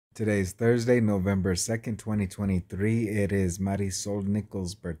Today is Thursday, November 2nd, 2023. It is Marisol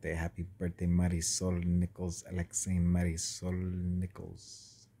Nichols' birthday. Happy birthday, Marisol Nichols, Alexine Marisol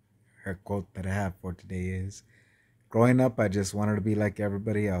Nichols. Her quote that I have for today is, growing up, I just wanted to be like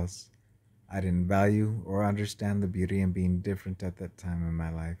everybody else. I didn't value or understand the beauty in being different at that time in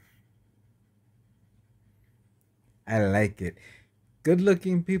my life. I like it. Good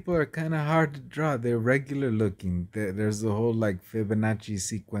looking people are kind of hard to draw. They're regular looking. There's a whole like Fibonacci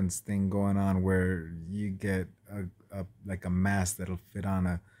sequence thing going on where you get like a mask that'll fit on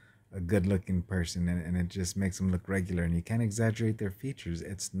a good looking person, and it just makes them look regular, and you can't exaggerate their features.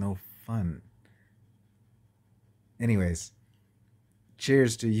 It's no fun. Anyways,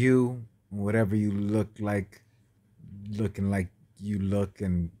 cheers to you, whatever you look like, looking like you look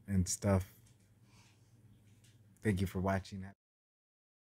and stuff. Thank you for watching.